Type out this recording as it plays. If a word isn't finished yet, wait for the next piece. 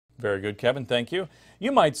Very good, Kevin. Thank you.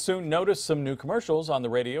 You might soon notice some new commercials on the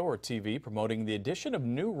radio or TV promoting the addition of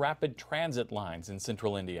new rapid transit lines in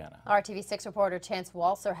central Indiana. RTV6 reporter Chance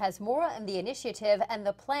Walser has more on the initiative and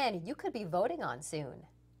the plan you could be voting on soon.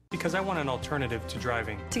 Because I want an alternative to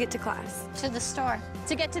driving. To get to class. To the store.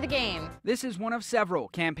 To get to the game. This is one of several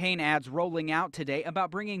campaign ads rolling out today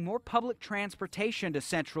about bringing more public transportation to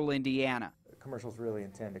central Indiana. Commercials really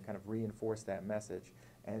intend to kind of reinforce that message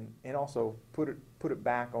and also put it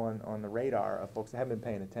back on the radar of folks that haven't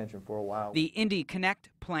been paying attention for a while. The Indy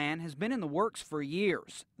Connect plan has been in the works for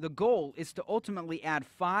years. The goal is to ultimately add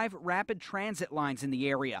 5 rapid transit lines in the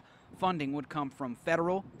area. Funding would come from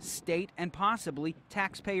federal, state, and possibly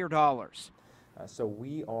taxpayer dollars. So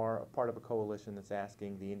we are a part of a coalition that's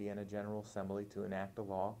asking the Indiana General Assembly to enact a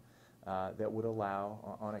law that would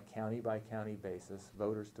allow, on a county-by-county basis,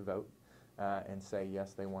 voters to vote and say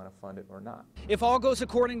yes, they want to fund it or not. If all goes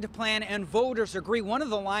according to plan and voters agree, one of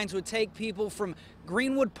the lines would take people from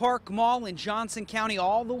Greenwood Park Mall in Johnson County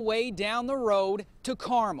all the way down the road to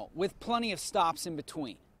Carmel, with plenty of stops in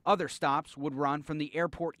between. Other stops would run from the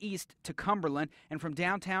airport east to Cumberland and from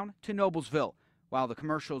downtown to Noblesville. While the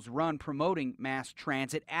commercials run promoting mass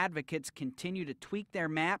transit, advocates continue to tweak their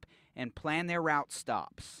map and plan their route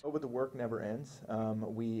stops. But the work never ends.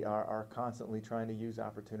 We are constantly trying to use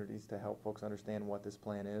opportunities to help folks understand what this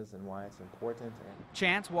plan is and why it's important.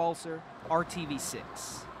 Chance Walser,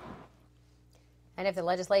 RTV6. And if the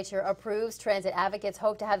legislature approves, transit advocates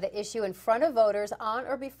hope to have the issue in front of voters on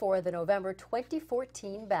or before the November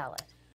 2014 ballot.